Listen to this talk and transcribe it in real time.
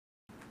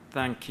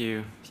Thank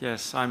you.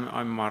 Yes, I'm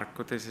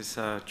Markku. This is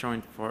a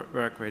joint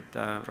work with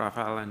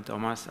Rafaël and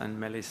Thomas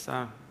and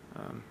Mélissa.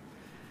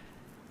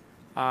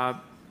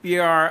 We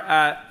are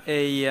at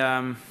a,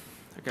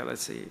 okay,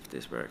 let's see if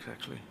this works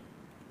actually.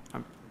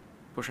 I'm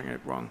pushing it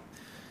wrong.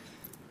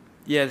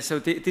 Yeah, so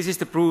this is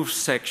the proofs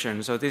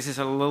section. So this is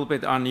a little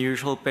bit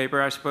unusual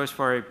paper, I suppose,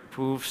 for a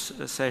proofs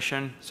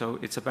session. So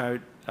it's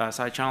about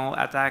side channel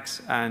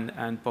attacks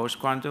and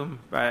post-quantum.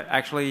 But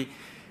actually,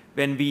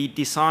 when we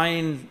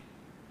design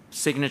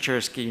signature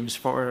schemes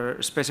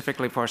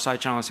specifically for side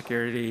channel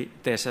security,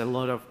 there's a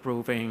lot of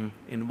proving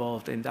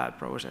involved in that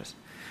process.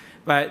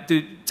 But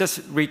to just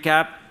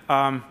recap,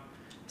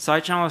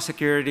 side channel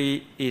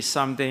security is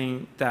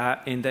something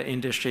that in the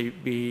industry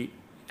we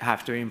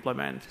have to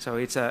implement. So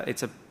it's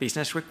a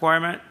business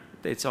requirement.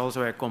 It's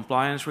also a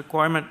compliance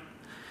requirement.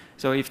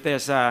 So if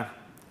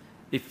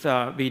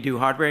we do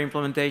hardware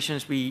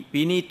implementations, we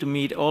need to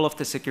meet all of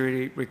the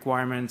security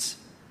requirements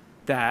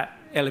that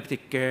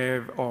elliptic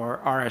curve or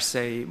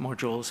RSA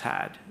modules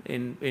had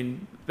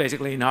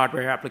basically in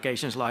hardware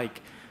applications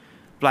like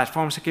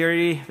platform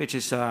security, which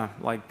is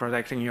like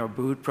protecting your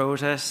boot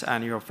process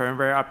and your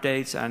firmware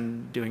updates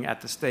and doing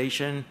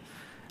attestation.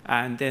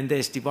 And then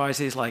there's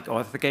devices like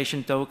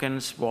authentication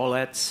tokens,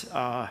 wallets,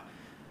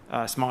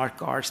 smart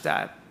cards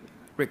that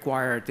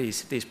require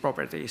these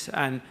properties.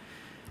 And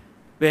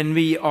when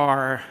we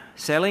are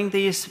selling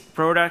these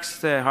products,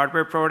 the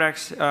hardware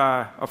products,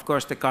 of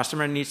course, the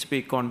customer needs to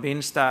be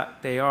convinced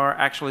that they are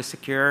actually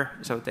secure.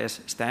 So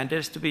there's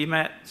standards to be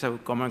met, so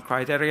common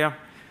criteria.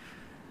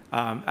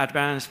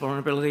 Advanced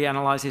vulnerability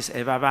analysis,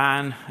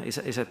 EVA-VAN,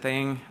 is a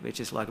thing,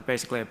 which is like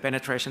basically a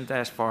penetration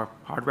test for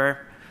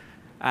hardware.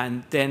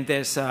 And then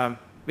there's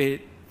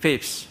with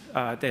FIPS,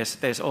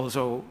 there's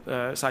also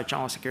side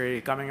channel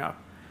security coming up.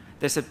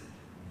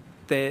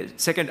 The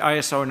second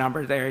ISO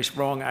number there is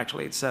wrong,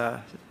 actually. It's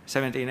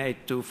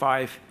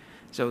 17825.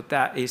 So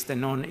that is the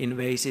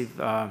non-invasive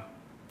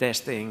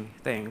testing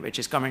thing, which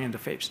is coming in the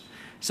FIPS.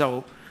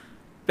 So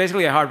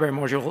basically, a hardware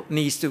module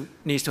needs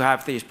to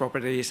have these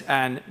properties.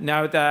 And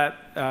now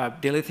that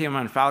dilithium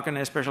and Falcon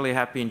especially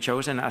have been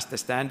chosen as the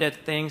standard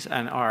things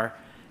and are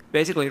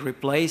basically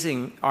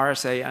replacing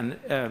RSA and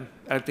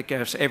elliptic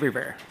curves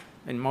everywhere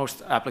in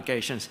most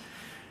applications,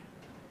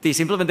 these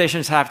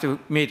implementations have to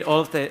meet all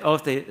of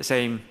the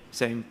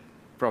same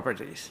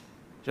properties.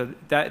 So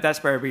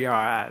that's where we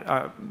are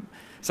at.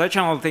 Side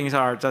channel things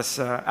are just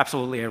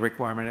absolutely a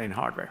requirement in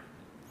hardware.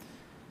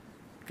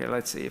 Okay,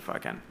 let's see if I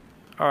can.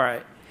 All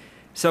right.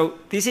 So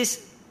this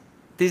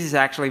is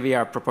actually, we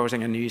are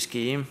proposing a new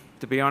scheme,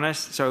 to be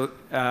honest. So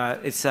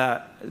it's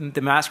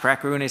the mask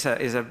raccoon is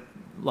a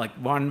like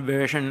one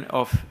version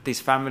of this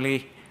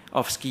family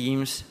of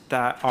schemes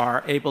that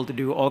are able to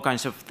do all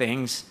kinds of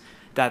things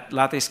that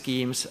Lattice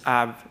schemes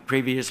have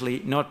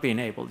previously not been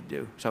able to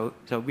do. So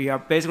we are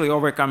basically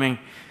overcoming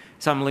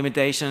some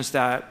limitations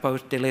that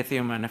both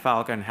dilithium and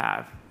Falcon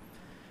have.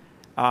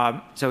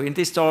 So in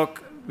this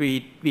talk,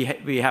 we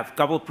have a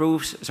couple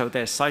proofs. So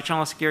there's side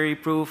channel security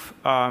proof,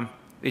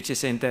 which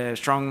is in the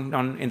strong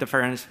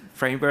non-interference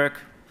framework,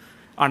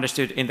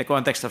 understood in the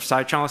context of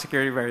side channel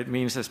security, where it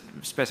means a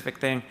specific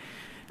thing.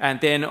 And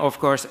then, of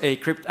course, a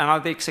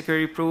cryptanalytic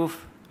security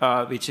proof,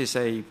 which is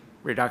a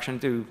reduction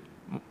to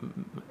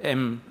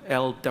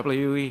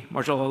MLWE,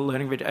 modular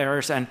learning with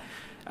errors, and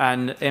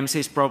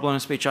MC's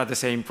problems, which are the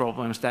same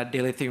problems that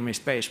dilithium is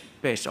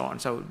based on.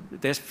 So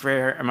there's a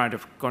fair amount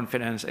of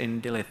confidence in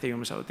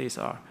dilithium, so these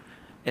are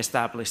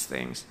established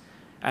things.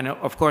 And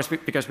of course,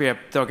 because we are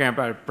talking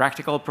about a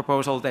practical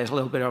proposal, there's a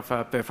little bit of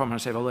a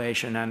performance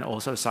evaluation and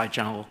also side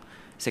channel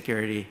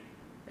security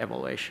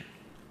evaluation.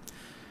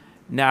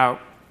 Now,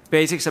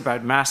 basics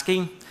about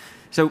masking.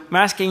 So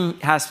masking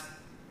has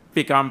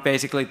become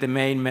basically the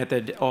main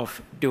method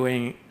of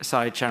doing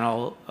side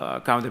channel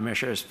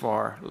countermeasures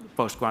for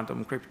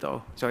post-quantum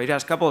crypto. So it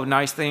has a couple of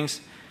nice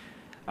things.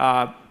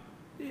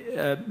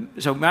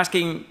 So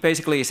masking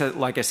basically is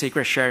like a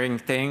secret sharing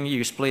thing.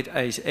 You split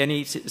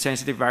any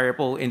sensitive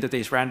variable into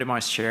these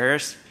randomized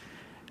shares,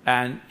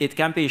 and it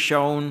can be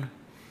shown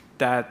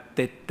that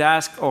the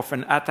task of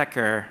an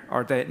attacker,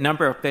 or the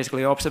number of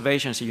basically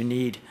observations you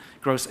need,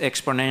 grows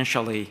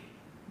exponentially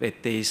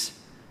with these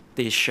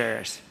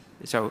shares.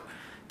 So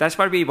that's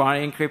what we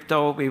want in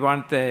crypto. We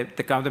want the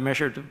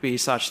countermeasure to be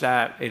such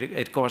that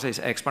it causes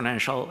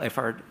exponential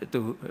effort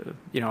to,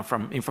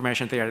 from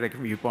information theoretic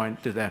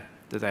viewpoint to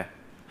the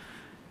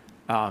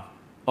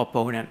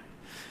opponent.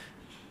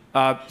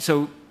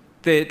 So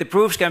the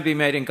proofs can be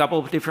made in a couple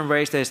of different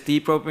ways. There's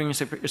deprobing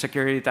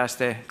security. That's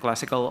the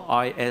classical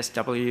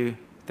ISW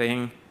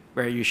thing,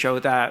 where you show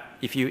that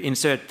if you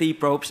insert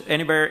deprobes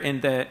anywhere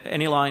in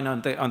any line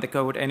on the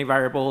code, any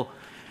variable,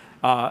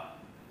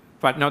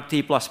 but not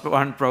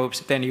T+1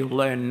 probes, then you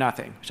learn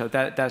nothing. So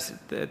that's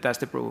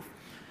the proof.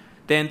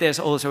 Then there's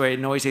also a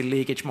noisy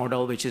leakage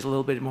model, which is a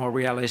little bit more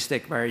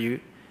realistic, where you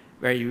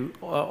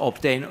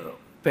obtain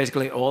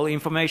basically all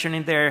information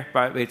in there,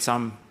 but with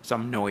some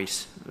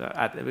noise.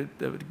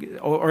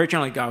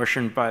 Originally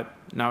Gaussian, but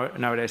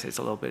nowadays it's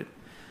a little bit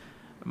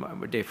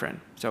different.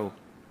 So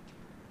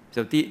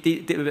So,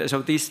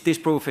 this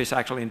proof is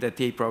actually in the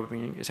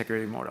T-probing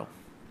security model,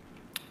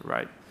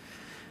 right?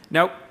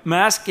 Now,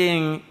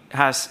 masking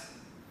has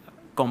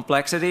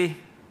complexity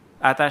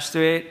attached to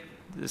it.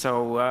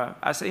 So,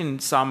 as in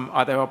some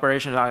other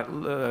operations,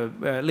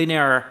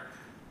 linear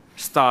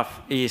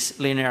stuff is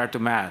linear to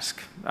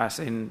mask, as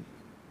in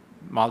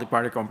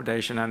multi-party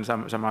computation and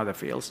some other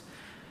fields.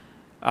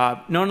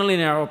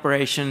 Nonlinear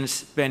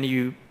operations, when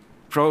you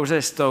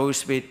process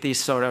those with this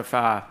sort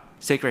of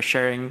secret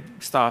sharing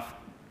stuff,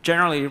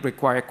 generally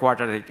require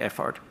quadratic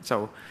effort.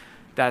 So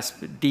that's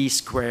d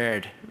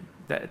squared.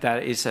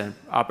 That is an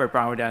upper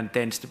bound and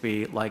tends to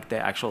be like the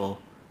actual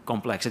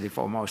complexity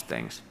for most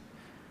things.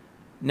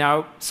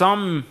 Now,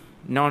 some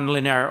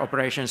nonlinear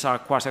operations are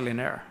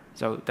quasilinear.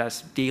 So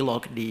that's d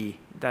log d.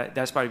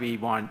 That's what we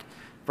want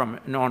from a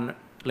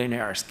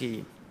nonlinear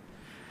scheme.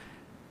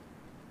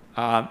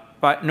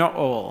 But not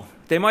all.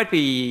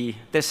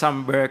 There's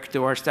some work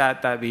towards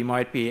that we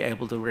might be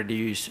able to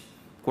reduce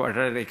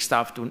quadratic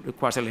stuff to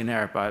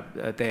quasilinear,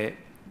 but the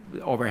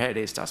overhead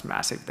is just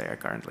massive there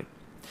currently.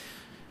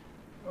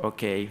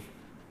 Okay,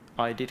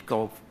 I did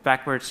go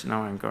backwards,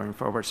 now I'm going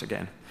forwards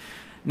again.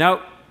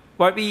 Now,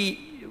 what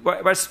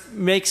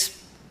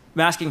makes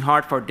masking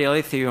hard for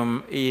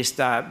dilithium is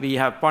that we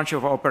have a bunch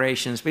of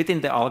operations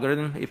within the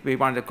algorithm, if we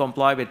want to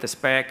comply with the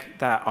spec,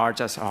 that are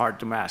just hard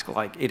to mask.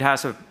 Like it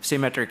has a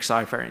symmetric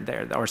cipher in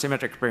there, or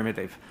symmetric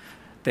primitive.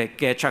 The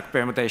Ketchuk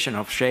permutation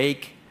of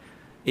shake,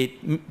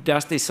 it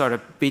does this sort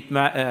of bit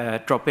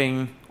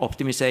dropping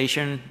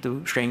optimization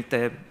to shrink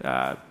the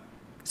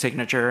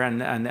signature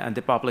and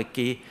the public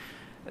key.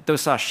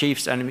 Those are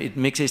shifts, and it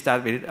mixes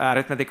that with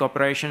arithmetic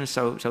operations,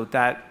 so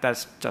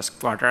that's just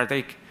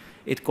quadratic.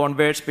 It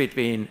converts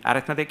between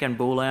arithmetic and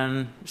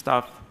Boolean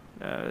stuff,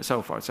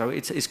 so forth. So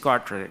it's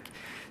quadratic.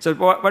 So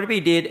what we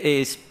did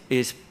is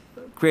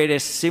create a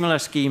similar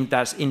scheme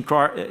that's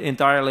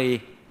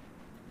entirely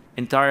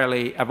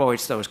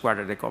avoids those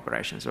quadratic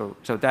operations. So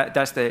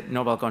that's the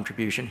novel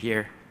contribution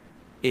here.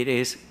 It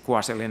is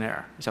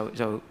quasi-linear.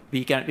 So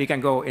we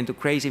can go into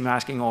crazy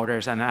masking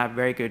orders and have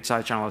very good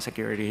side channel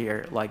security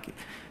here,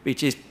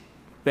 which is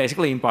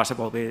basically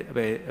impossible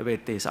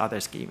with these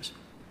other schemes.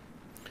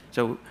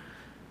 So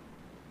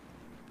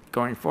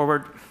going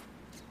forward.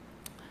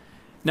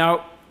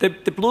 Now, the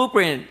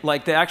blueprint,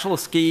 like the actual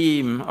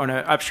scheme on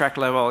an abstract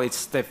level,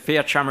 it's the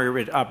fiat summary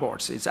with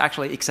aborts. It's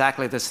actually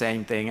exactly the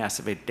same thing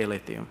as with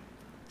dilithium.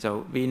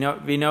 So we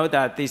know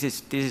that this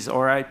is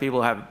all right.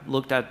 People have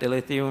looked at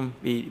dilithium.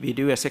 We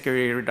do a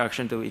security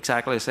reduction to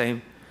exactly the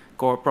same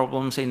core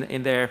problems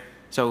in there.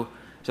 So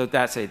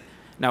that's it.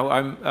 Now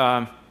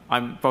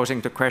I'm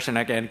posing the question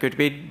again. Could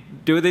we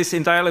do this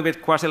entirely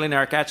with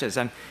quasi-linear catches?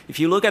 And if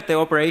you look at the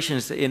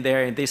operations in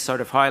there in this sort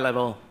of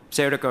high-level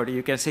pseudocode,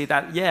 you can see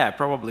that, yeah,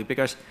 probably,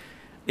 because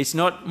it's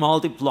not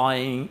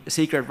multiplying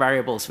secret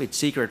variables with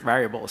secret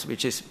variables,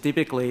 which is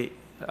typically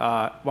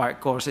what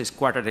causes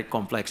quadratic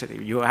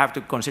complexity. You have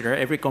to consider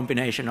every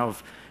combination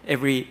of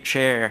every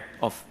share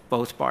of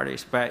both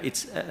parties, but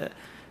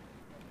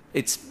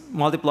it's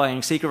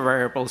multiplying secret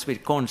variables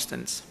with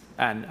constants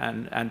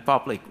and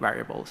public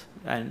variables,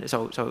 and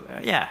so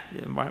yeah,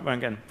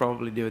 one can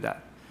probably do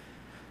that.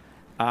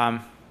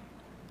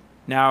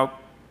 Now,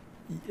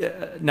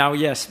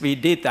 yes, we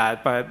did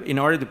that, but in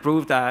order to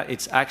prove that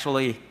it's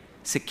actually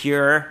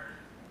secure,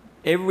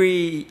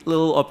 every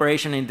little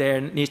operation in there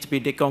needs to be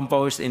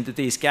decomposed into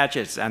these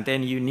gadgets, and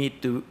then you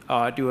need to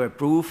do a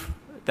proof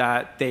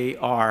that they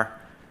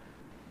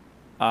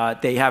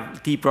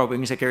have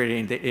T-probing security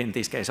in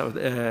this case. So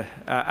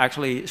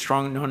actually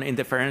strong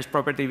non-interference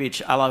property,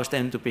 which allows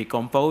them to be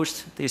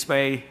composed this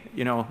way,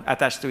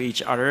 attached to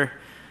each other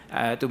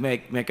to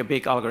make a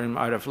big algorithm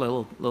out of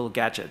little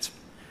gadgets.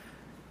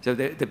 So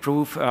the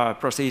proof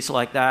proceeds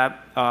like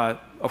that.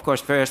 Of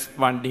course, first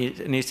one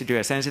needs to do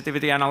a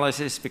sensitivity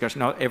analysis, because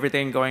not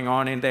everything going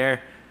on in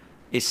there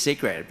is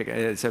secret,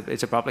 because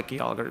it's a public key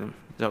algorithm.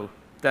 So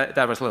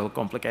that was a little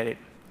complicated.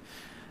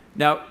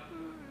 Now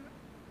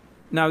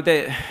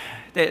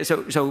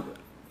so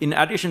in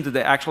addition to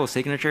the actual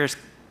signatures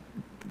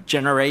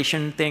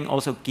generation thing,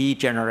 also key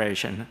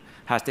generation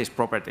has this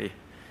property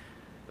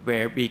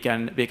where we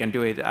can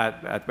do it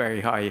at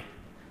very high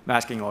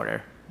masking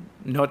order.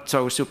 Not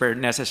so super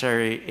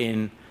necessary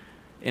in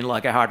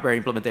like a hardware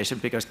implementation,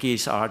 because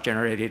keys are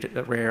generated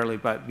rarely,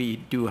 but we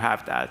do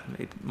have that.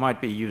 It might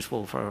be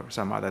useful for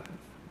some other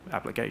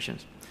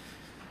applications.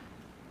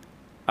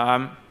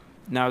 Now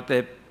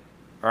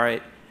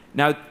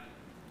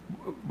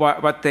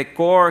what the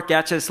core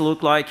gadgets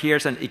look like,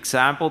 here's an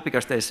example,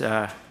 because there's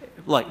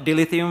like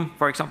dilithium,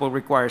 for example,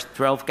 requires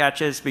 12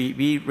 gadgets.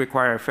 We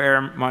require a fair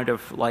amount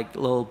of like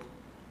little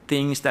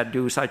things that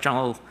do side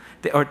channel,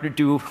 or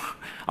do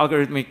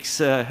algorithmic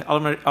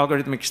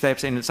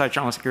steps in a side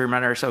channel secure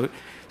manner. So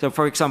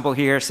for example,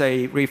 here's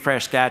a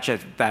refresh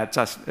gadget that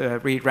just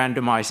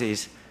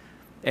re-randomizes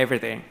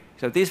everything.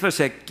 So this was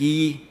a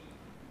key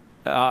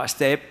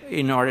step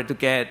in order to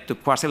get to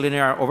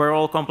quasi-linear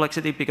overall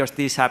complexity, because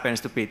this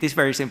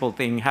very simple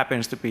thing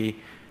happens to be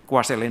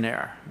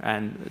quasi-linear,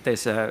 and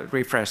there's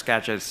refresh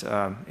gadgets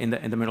in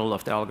the middle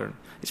of the algorithm.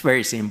 It's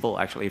very simple,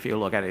 actually. If you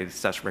look at it,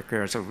 it's just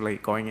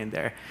recursively going in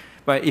there.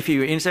 But if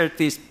you insert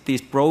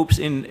these probes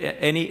in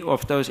any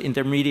of those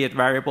intermediate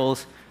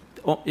variables,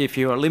 if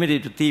you are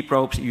limited to T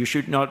probes, you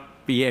should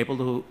not be able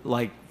to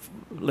like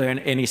learn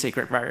any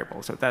secret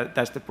variable. So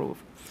that's the proof.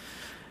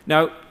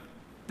 Now,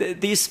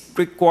 these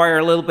require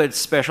a little bit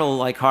special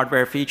like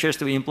hardware features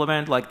to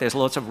implement. Like there's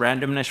lots of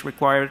randomness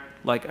required,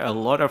 like a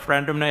lot of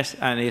randomness,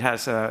 and it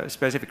has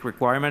specific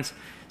requirements.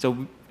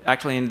 So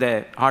actually in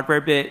the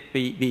hardware bit,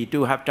 we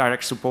do have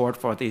direct support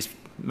for these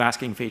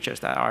masking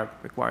features that are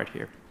required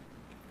here.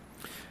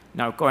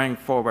 Now going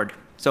forward,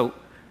 so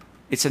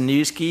it's a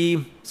new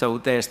scheme. So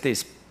there's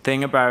this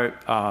thing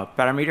about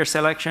parameter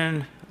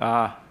selection.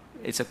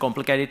 It's a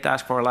complicated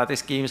task for Lattice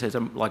schemes. It's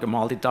like a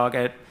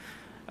multi-target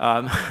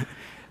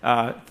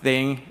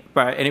thing.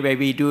 But anyway,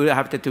 we do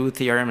have the two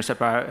theorems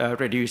about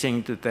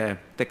reducing to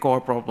the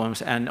core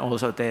problems and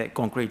also the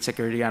concrete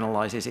security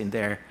analysis in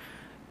there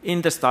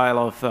in the style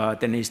of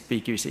the NIST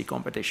PQC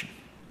competition.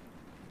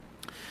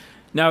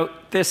 Now,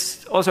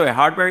 there's also a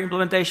hardware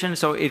implementation.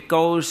 So it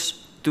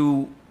goes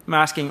to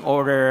masking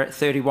order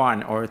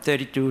 31 or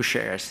 32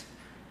 shares.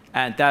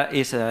 And that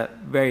is a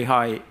very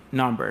high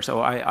number. So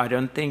I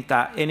don't think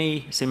that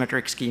any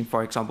symmetric scheme,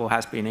 for example,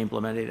 has been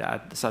implemented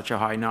at such a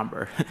high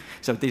number.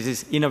 So this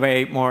is, in a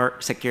way, more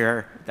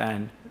secure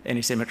than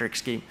any symmetric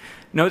scheme.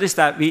 Notice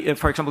that,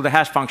 for example, the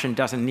hash function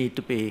doesn't need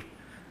to be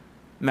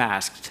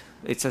masked.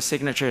 It's a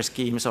signature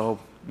scheme, so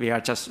we are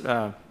just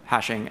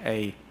hashing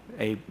a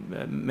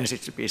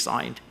message to be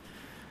signed.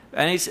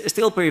 And it's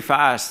still pretty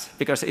fast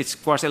because it's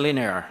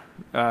quasi-linear.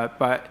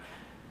 But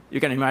you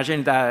can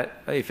imagine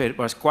that if it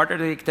was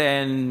quadratic,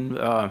 then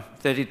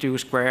 32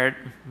 squared,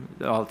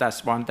 well,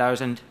 that's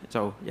 1,000.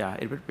 So yeah,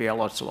 it would be a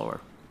lot slower.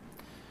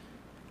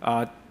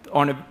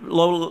 On a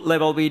low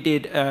level, we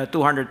did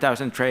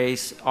 200,000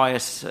 trace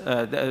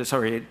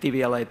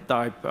TVLA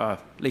type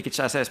leakage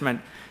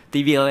assessment.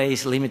 TVLA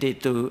is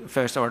limited to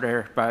first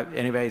order, but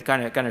anyway, it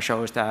kind of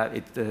shows that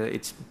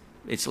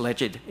it's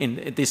legit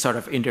in this sort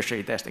of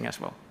industry testing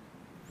as well.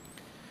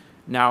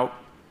 Now,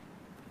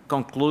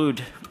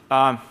 conclude.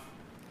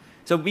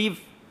 So the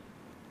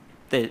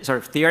sort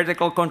of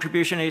theoretical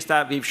contribution is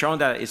that we've shown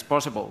that it's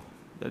possible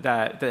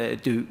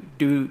to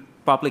do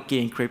public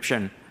key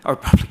encryption or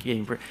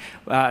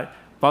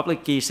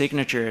public key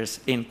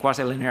signatures in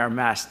quasi-linear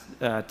masked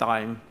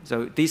time.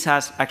 So this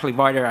has actually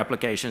wider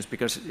applications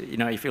because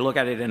if you look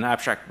at it in an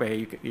abstract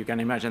way, you can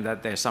imagine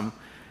that there's some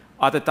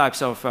other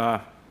types of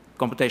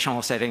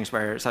computational settings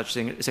where such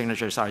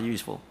signatures are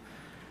useful.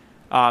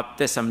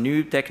 There's some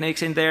new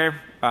techniques in there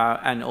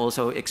and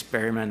also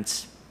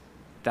experiments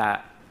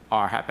that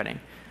are happening.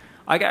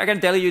 I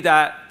can tell you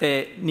that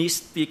the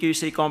NIST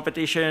PQC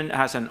competition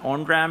has an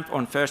on-ramp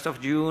on 1st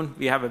of June.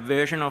 We have a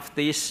version of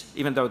this.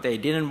 Even though they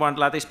didn't want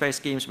lattice-based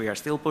schemes, we are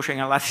still pushing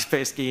a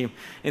lattice-based scheme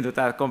into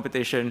that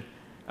competition.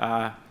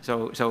 Many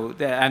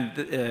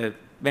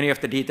of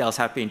the details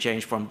have been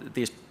changed from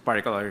this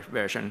particular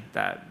version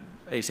that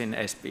is in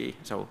SP.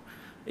 So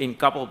in a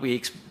couple of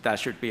weeks, that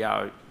should be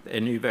out,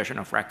 a new version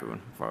of Raccoon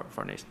for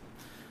NIST.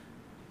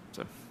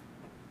 So.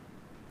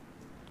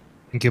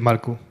 Thank you,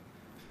 Markku.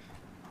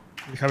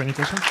 Do you have any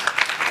questions?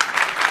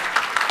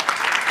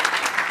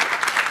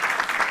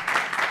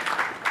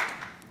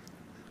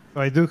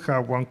 So I do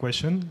have one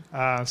question.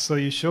 So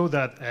you show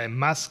that a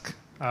mask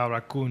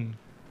Raccoon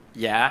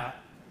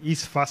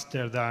is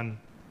faster than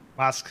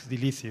mask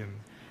dilithium.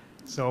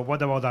 So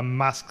what about the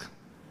mask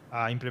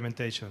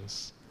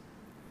implementations?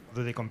 How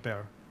do they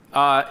compare?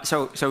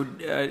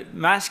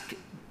 Mask,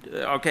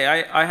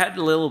 okay, I had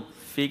a little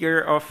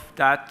figure of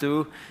that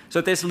too.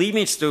 So there's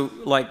limits to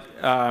like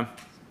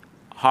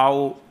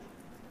how.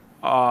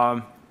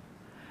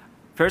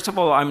 First of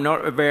all, I'm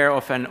not aware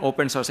of an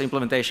open source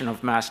implementation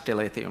of masked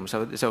dilithium.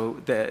 So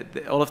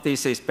all of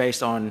this is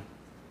based on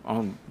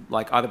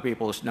like other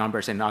people's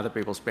numbers in other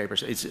people's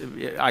papers.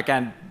 I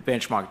can't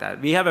benchmark that.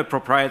 We have a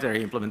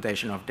proprietary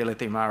implementation of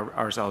dilithium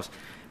ourselves,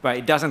 but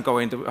it doesn't go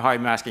into high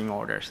masking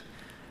orders.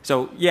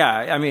 So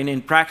yeah, I mean,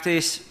 in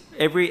practice,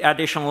 every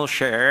additional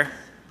share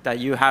that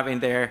you have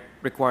in there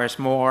requires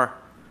more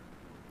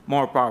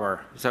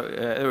power, so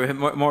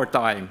more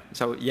time.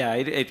 So yeah,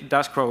 it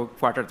does grow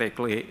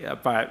quadratically,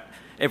 but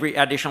every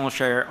additional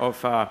share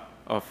of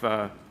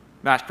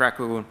masked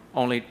Raccoon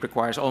only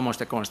requires almost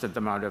a constant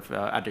amount of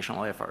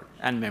additional effort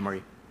and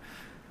memory.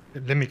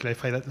 Let me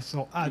clarify that.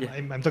 So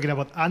I'm talking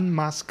about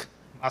unmasked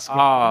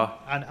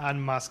and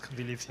unmasked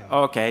dilithium.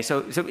 Okay,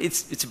 so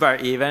it's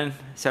about even.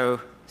 So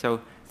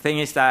thing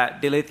is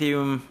that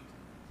dilithium,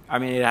 I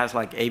mean, it has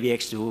like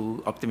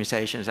AVX2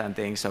 optimizations and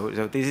things. So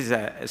this is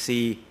a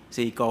C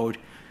code,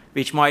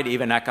 which might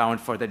even account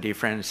for the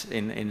difference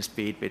in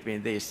speed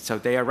between these. So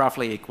they are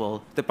roughly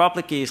equal. The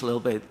public key is a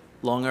little bit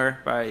longer,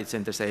 but it's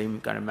in the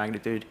same kind of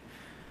magnitude.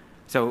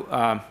 So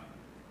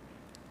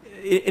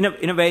in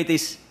a way,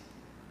 this.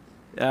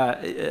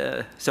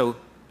 So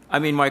I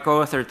mean, my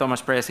co-author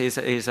Thomas Prest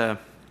is a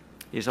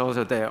is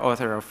also the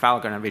author of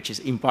Falcon, which is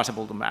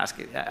impossible to mask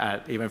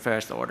at even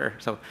first order.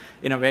 So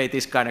in a way,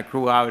 this kind of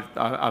grew out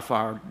of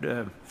our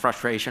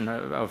frustration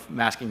of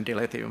masking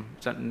dilithium.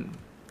 So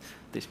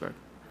this work.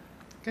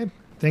 Okay,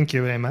 thank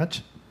you very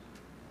much.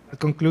 That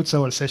concludes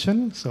our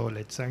session. So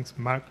let's thank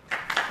Mark.